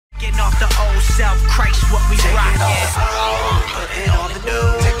the old self, Christ, what we rockin'. Putting on the new.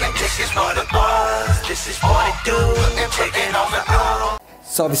 This is what it was, this is what it do. Taking on the old.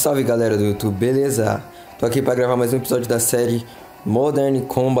 Salve, salve galera do YouTube, beleza? Tô aqui pra gravar mais um episódio da série Modern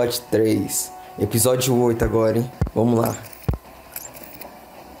Combat 3. Episódio 8 agora, hein? Vamos lá.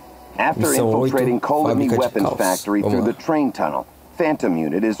 After Missão infiltrating 8, Colony Fábrica de weapons Caos. factory Vamos through lá. the train tunnel, Phantom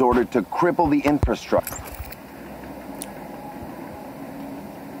Unit is ordered to cripple the infrastructure.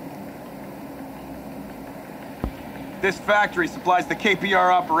 This factory supplies the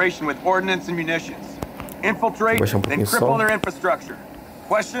KPR operation with ordnance and munitions. Infiltrate, then cripple their infrastructure.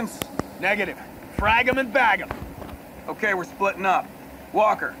 Questions? Negative. Frag 'em and bag 'em. Okay, we're splitting up.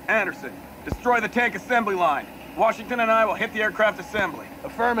 Walker, Anderson, destroy the tank assembly line. Washington and I will hit the aircraft assembly.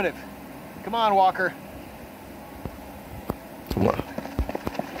 Affirmative. Come on, Walker. Vamos lá.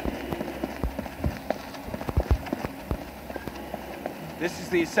 This is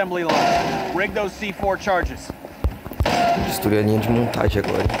the assembly line. Rig those C4 charges. Destruir a linha de montagem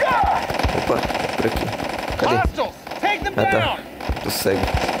agora. Opa, por aqui. Cadê? Hostiles! Take them Ah, tá. down! Tô cego.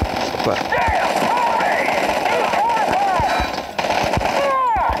 Opa.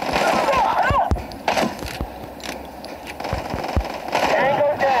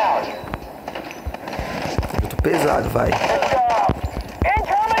 Eu tô pesado, vai.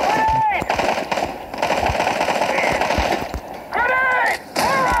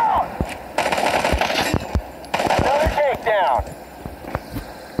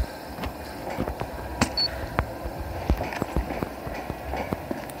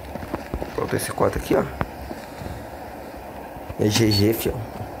 Pronto, esse 4 aqui, ó. É GG, fião.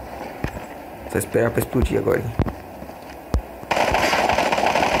 Só esperar pra explodir agora, hein?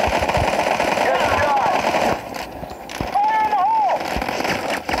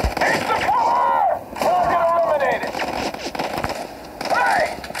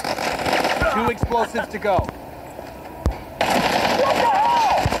 Two explosives to go.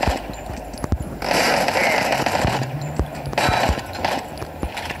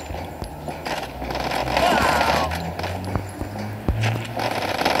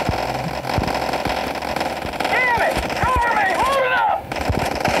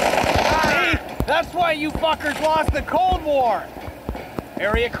 That's why you fuckers lost the Cold War!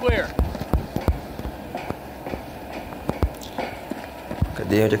 Area clear.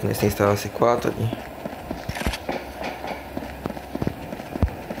 Cadê? Onde é que nós temos que instalar esse 4 ali?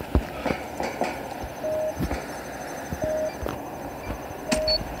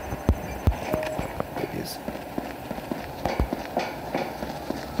 Beleza.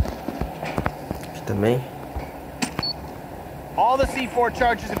 Aqui também. All the C4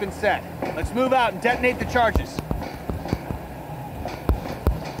 charges have been set. Let's move out and detonate the charges.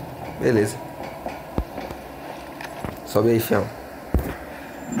 Beleza. Sobe aí, fião.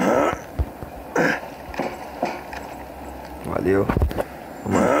 Valeu.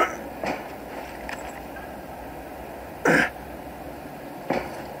 Vamos lá.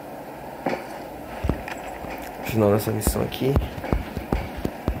 Final dessa missão aqui.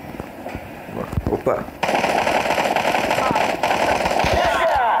 Vamos lá. Opa.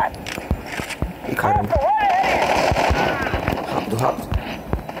 Ih, caramba. Rápido, rápido.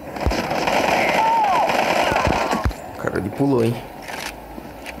 O cara, ele pulou, hein.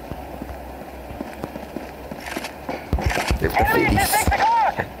 Deve estar feliz.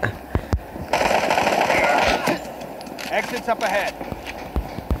 Exits up ahead.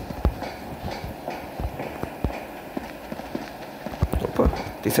 Opa,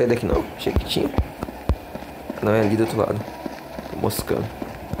 tem saída daqui não? Achei que tinha. Não, é ali do outro lado. Tô moscando.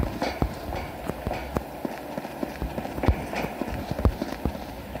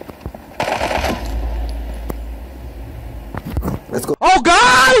 Let's go. Oh,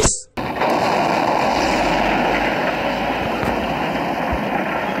 guys!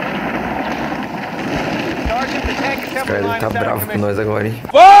 Sergeant, the tank assembly Cara, ele line tá is out of bravo com commission. nós agora, hein?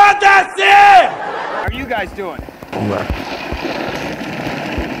 Foda-se! How are you guys doing? Vamos lá.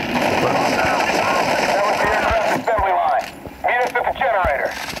 Assembly line. Meet us at the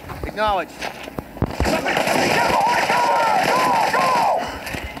generator. Acknowledged.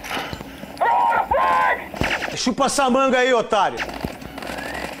 Chupa essa manga aí, otário.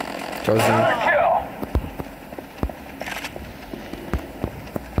 Tchauzinho. Kill.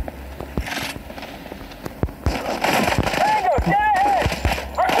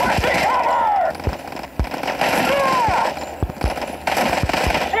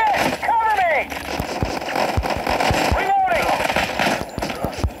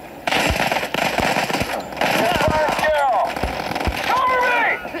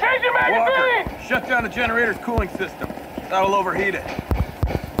 Shut down the generator's cooling system. That'll overheat it.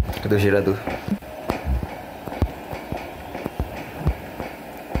 Cadê o gerador?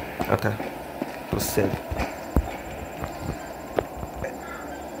 Ah, tá. Prossegue.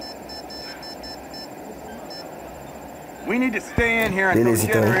 We need to stay in here until the Beleza,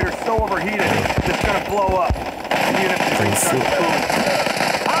 então. generator's so overheated it's gonna blow up. Even if the thing starts cooling.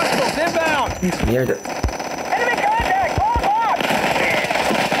 Hostiles inbound! Merda. Enemy contact! Fall off!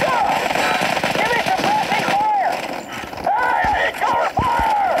 Give me suppressing fire! Hey, I need cover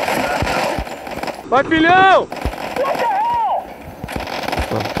fire! Vai, filhão! What the hell?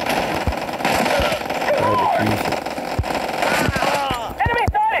 Sai daqui, filho. Enemy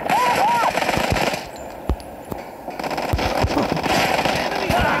sighted! Fall off!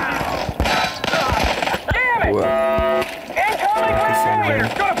 Damn it! Boa. Incoming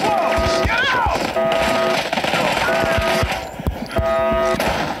Generator's gonna blow! Get out!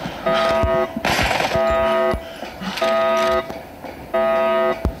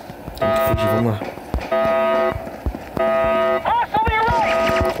 Tem que fugir, vamos lá. Hostile to your right!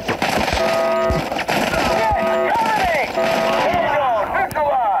 Cover me! Zone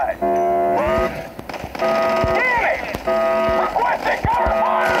neutralized! Damn it! Requesting cover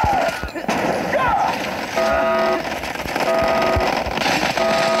fire!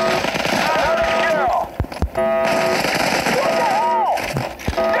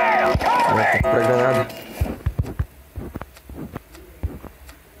 Vai ter que pra granada.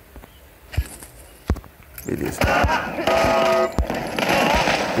 Beleza.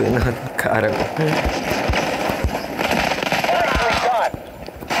 Tô indo na cara agora.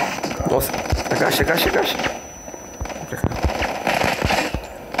 Nossa, agacha. Vem pra cá.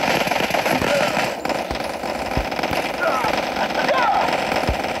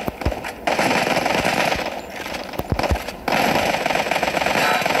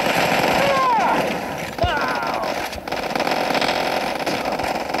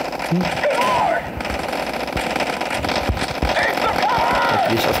 Tem que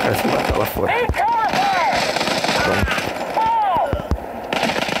deixar os caras se matar lá fora. Vamos.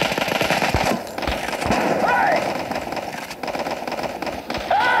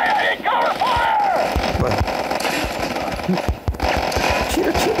 Vai.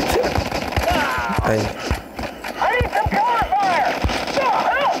 Tira. Aí. I need some cover fire!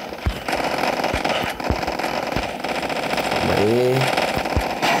 Help! Calma aí.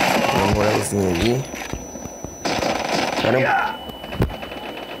 Dá uma moralzinha ali. Caramba.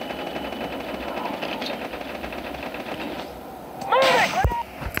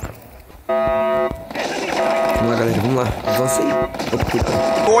 Vamos lá, galera. Vamos lá. Avança aí. Opa,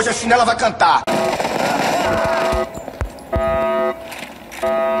 cuidado. Hoje a chinela vai cantar.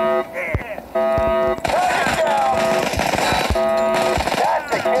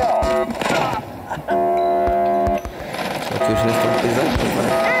 Só que hoje nós estamos pesadinhos, vai.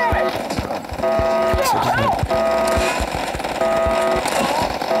 Só desliga.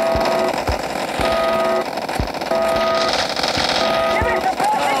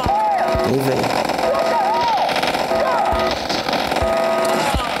 Nem vem.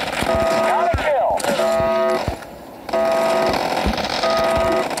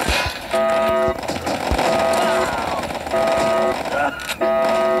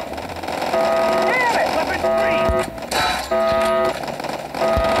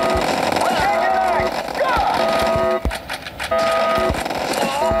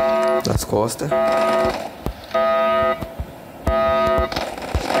 Nas costas.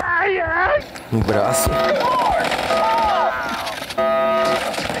 No braço.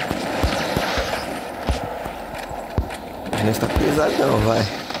 Hoje nós tá pesadão, vai.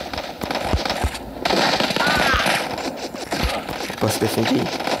 Posso defender aí.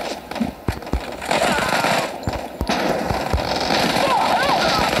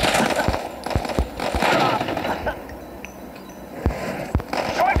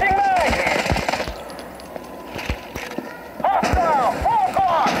 Switching mag! Hostile! Fall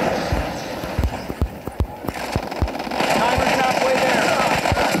off! Timer's halfway there.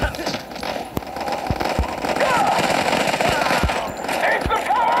 Need some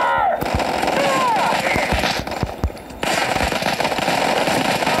cover!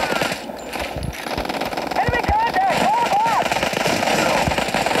 Enemy contact! Fall off!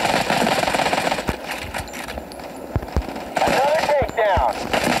 Another takedown!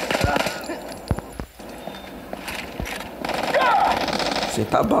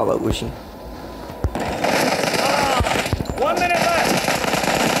 Senta a bala hoje, hein? 1 minute left.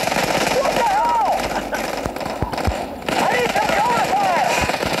 What the hell? I need some cover fire!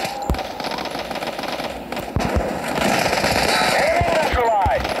 Enemy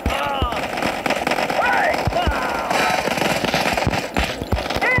neutralized! Hey!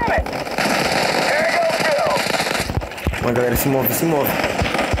 Damn it! Ah, galera, se move, se move.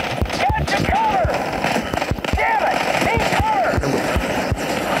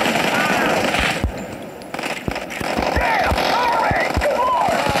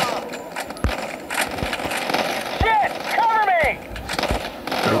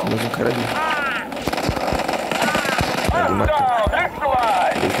 Mais um cara ali. Ele matou.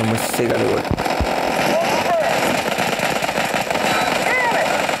 Ele tá mais sossegado agora.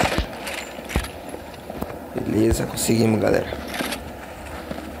 Beleza, conseguimos, galera.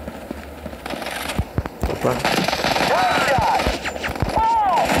 Opa.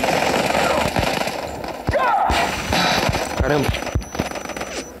 Caramba.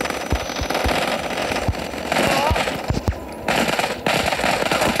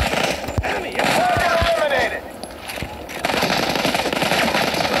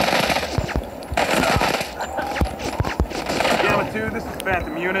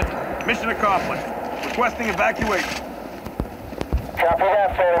 Mission accomplished. Requesting evacuation. Copy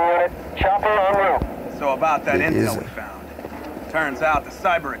that, Phantom Unit. Chopper en route. So about that intel we found. Turns out the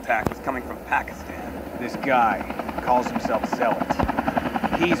cyber attack was coming from Pakistan. This guy calls himself Zealot.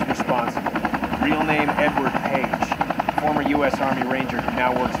 He's responsible. Real name Edward Page. Former U.S. Army Ranger who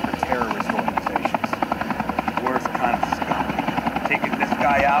now works for terrorist organizations. Worst kind of scum. Taking this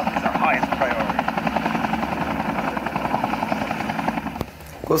guy out is our highest priority.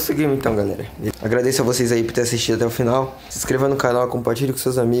 Conseguimos então, galera. Agradeço a vocês aí por ter assistido até o final. Se inscreva no canal, compartilhe com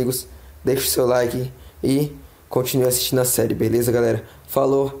seus amigos, deixe o seu like e continue assistindo a série, beleza, galera?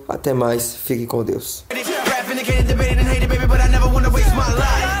 Falou, até mais, fique com Deus.